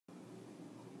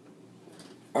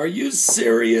Are you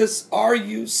serious? Are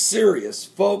you serious,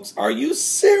 folks? Are you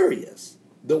serious?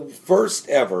 The first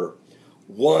ever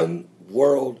one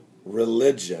world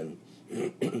religion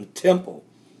temple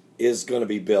is going to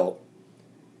be built.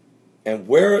 And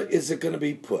where is it going to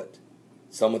be put?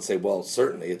 Some would say, well,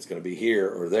 certainly it's going to be here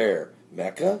or there.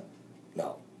 Mecca?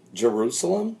 No.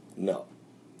 Jerusalem? No.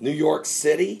 New York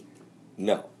City?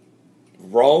 No.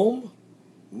 Rome?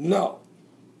 No.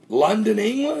 London,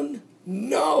 England?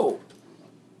 No.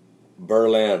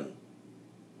 Berlin,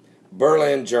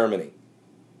 Germany,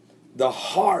 the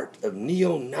heart of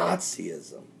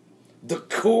neo-Nazism, the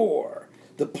core,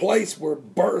 the place where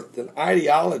birth and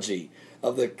ideology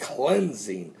of the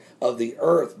cleansing of the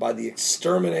earth by the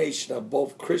extermination of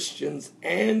both Christians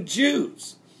and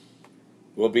Jews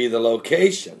will be the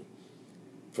location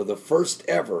for the first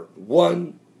ever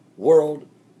one world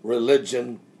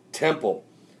religion temple,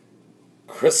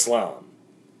 Chrislam.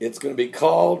 It's going to be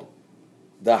called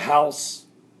the House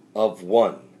of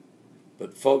One.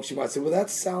 But folks, you might say, well,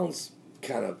 that sounds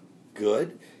kind of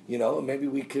good. You know, maybe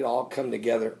we could all come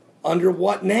together. Under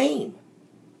what name?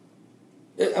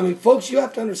 I mean, folks, you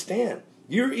have to understand,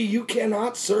 you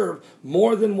cannot serve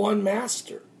more than one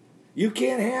master. You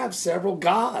can't have several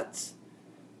gods.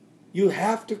 You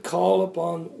have to call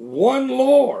upon one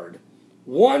Lord,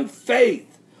 one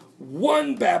faith,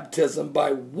 one baptism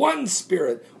by one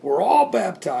Spirit. We're all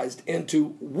baptized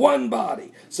into one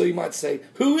body. So you might say,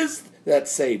 who is that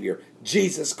Savior?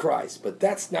 Jesus Christ. But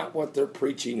that's not what they're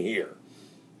preaching here.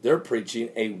 They're preaching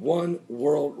a one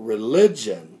world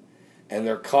religion, and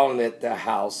they're calling it the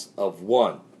House of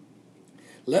One.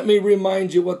 Let me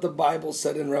remind you what the Bible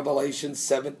said in Revelation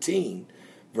 17,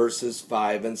 verses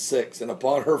 5 and 6. And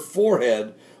upon her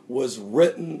forehead was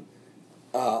written,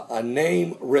 a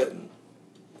name written,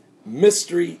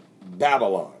 Mystery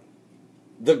Babylon,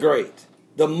 the Great,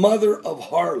 the mother of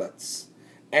harlots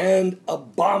and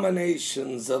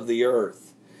abominations of the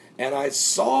earth. And I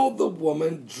saw the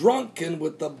woman drunken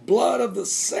with the blood of the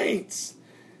saints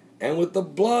and with the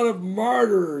blood of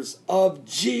martyrs of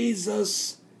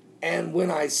Jesus. And when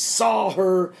I saw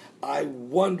her, I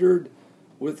wondered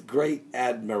with great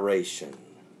admiration.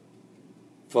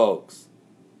 Folks,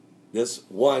 this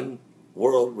one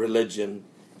world religion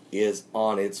is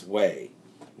on its way.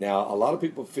 Now, a lot of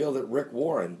people feel that Rick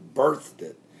Warren birthed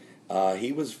it.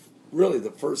 He was really the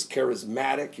first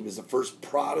charismatic, he was the first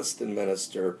Protestant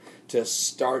minister to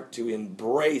start to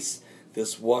embrace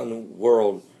this one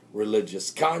world religious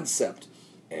concept.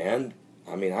 And,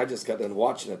 I mean, I just got done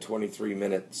watching a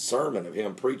 23-minute sermon of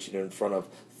him preaching in front of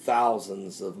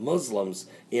thousands of Muslims,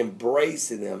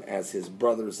 embracing them as his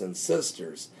brothers and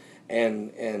sisters,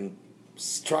 and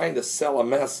trying to sell a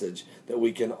message that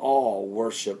we can all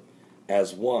worship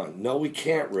as one. No, we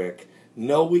can't, Rick.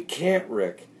 No, we can't,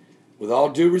 Rick. With all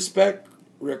due respect,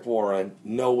 Rick Warren,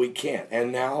 no, we can't.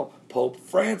 And now Pope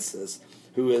Francis,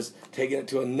 who has taken it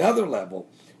to another level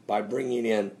by bringing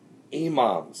in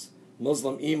imams,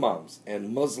 Muslim imams,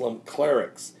 and Muslim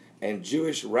clerics, and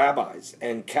Jewish rabbis,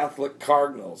 and Catholic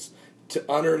cardinals to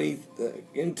underneath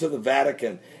into the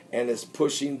Vatican, and is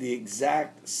pushing the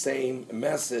exact same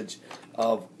message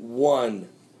of one.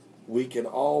 We can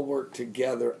all work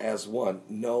together as one.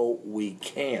 No, we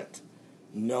can't.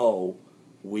 No,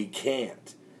 we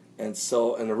can't. And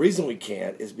the reason we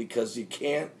can't is because you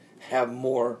can't have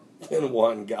more than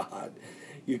one God.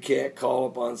 You can't call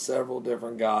upon several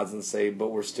different gods and say,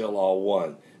 but we're still all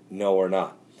one. No, we're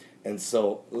not. And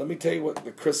so let me tell you what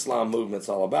the Chrislam movement's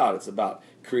all about. It's about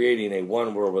creating a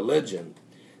one-world religion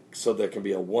so there can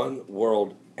be a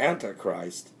one-world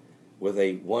Antichrist with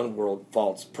a one-world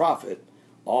false prophet,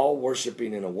 all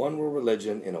worshiping in a one-world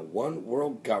religion, in a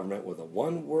one-world government, with a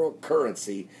one-world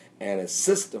currency, and a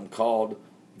system called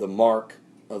the Mark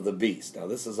of the Beast. Now,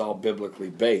 this is all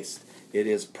biblically based. It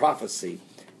is prophecy,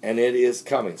 and it is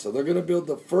coming. So they're going to build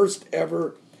the first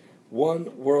ever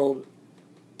one-world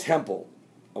temple,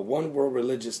 a one-world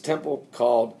religious temple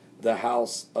called the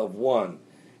House of One.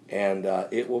 And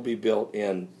it will be built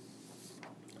in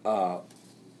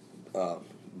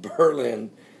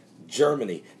Berlin,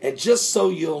 Germany. And just so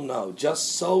you'll know,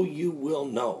 just so you will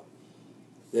know,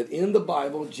 that in the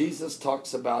Bible, Jesus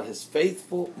talks about his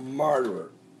faithful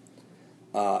martyr,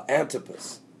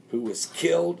 Antipas, who was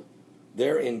killed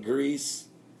there in Greece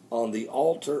on the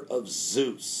altar of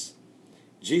Zeus.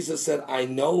 Jesus said, I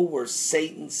know where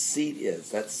Satan's seat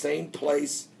is, that same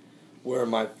place where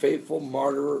my faithful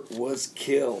martyr was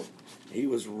killed. He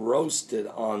was roasted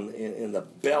in the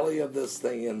belly of this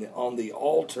thing, on the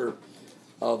altar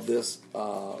of this,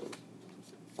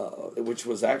 which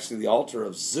was actually the altar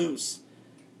of Zeus,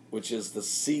 which is the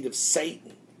seat of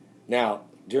Satan. Now,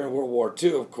 during World War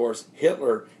II, of course,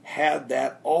 Hitler had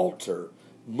that altar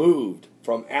moved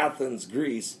from Athens,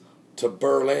 Greece, to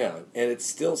Berlin, and it's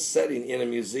still sitting in a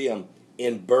museum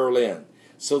in Berlin.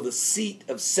 So the seat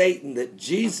of Satan that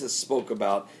Jesus spoke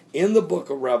about in the book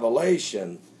of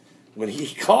Revelation, when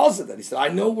he calls it that, he said, I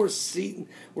know where Satan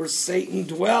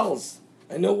dwells.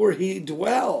 I know where he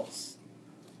dwells.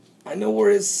 I know where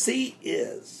his seat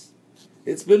is.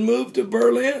 It's been moved to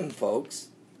Berlin, folks.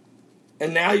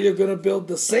 And now you're going to build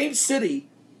the same city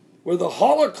where the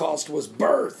Holocaust was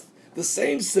birthed, the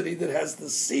same city that has the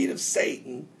seat of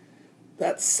Satan.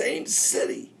 That same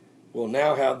city will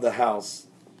now have the house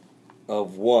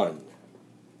of one,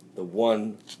 the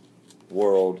one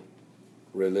world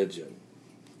religion.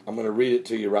 I'm going to read it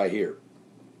to you right here.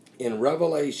 In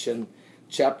Revelation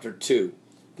chapter 2,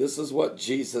 this is what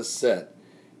Jesus said.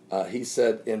 He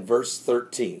said in verse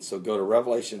 13, so go to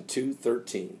Revelation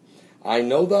 2:13. I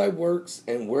know thy works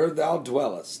and where thou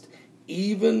dwellest,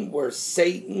 even where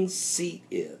Satan's seat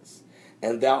is.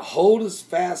 And thou holdest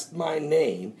fast my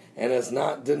name, and hast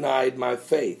not denied my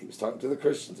faith. He was talking to the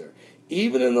Christians there.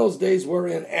 Even in those days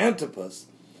wherein Antipas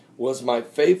was my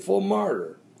faithful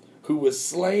martyr, who was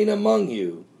slain among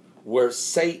you, where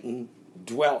Satan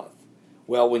dwelleth.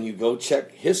 Well, when you go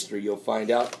check history, you'll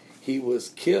find out he was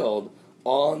killed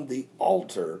on the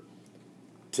altar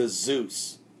to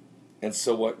Zeus. And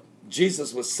so what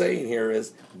Jesus was saying here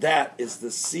is that is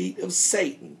the seat of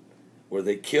Satan, where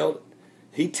they killed.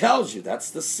 He tells you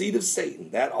that's the seat of Satan,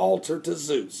 that altar to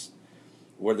Zeus,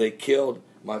 where they killed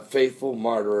my faithful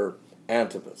martyr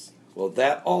Antipas. Well,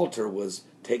 that altar was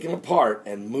taken apart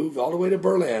and moved all the way to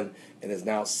Berlin and is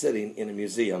now sitting in a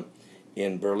museum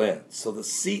in Berlin. So the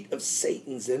seat of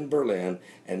Satan's in Berlin,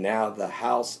 and now the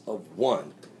house of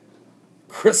one,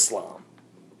 Chrislam,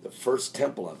 the first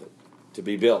temple of it to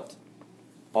be built,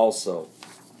 also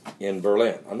in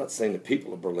Berlin. I'm not saying the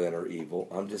people of Berlin are evil.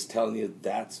 I'm just telling you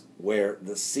that's where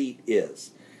the seat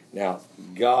is. Now,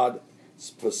 God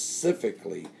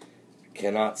specifically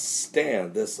cannot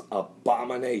stand this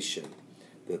abomination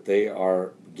that they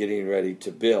are getting ready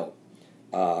to build.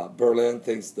 Berlin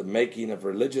thinks the making of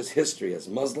religious history as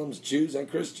Muslims, Jews, and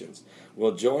Christians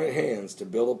will join hands to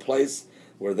build a place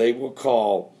where they will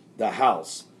call the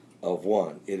house of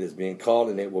one. It is being called,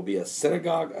 and it will be a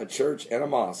synagogue, a church, and a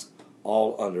mosque,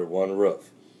 all under one roof.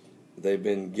 They've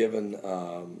been given,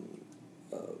 of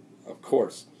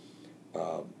course,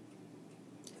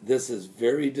 this is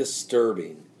very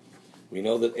disturbing. We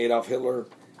know that Adolf Hitler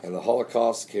and the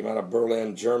Holocaust came out of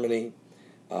Berlin, Germany,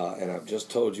 and I've just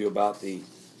told you about the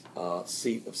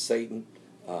seat of Satan,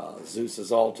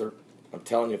 Zeus's altar. I'm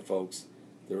telling you, folks,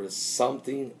 there is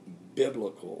something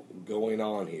biblical going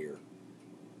on here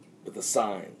with the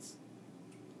signs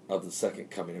of the second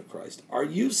coming of Christ. Are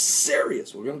you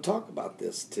serious? We're going to talk about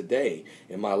this today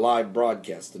in my live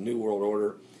broadcast, the New World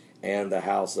Order and the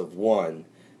House of One,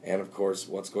 and of course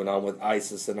what's going on with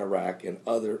ISIS in Iraq and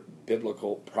other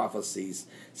biblical prophecies.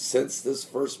 Since this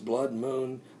first blood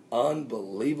moon,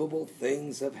 unbelievable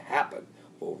things have happened.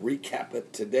 We'll recap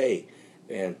it today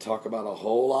and talk about a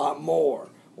whole lot more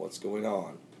what's going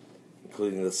on,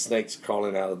 including the snakes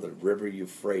crawling out of the river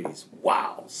Euphrates.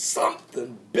 Wow,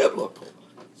 something biblical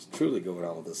is truly going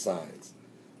on with the signs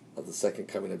of the second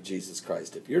coming of Jesus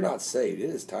Christ. If you're not saved, it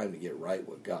is time to get right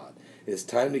with God. It is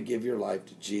time to give your life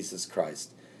to Jesus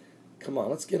Christ. Come on,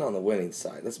 let's get on the winning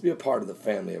side. Let's be a part of the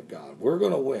family of God. We're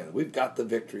going to win. We've got the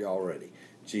victory already.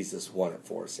 Jesus won it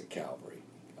for us at Calvary.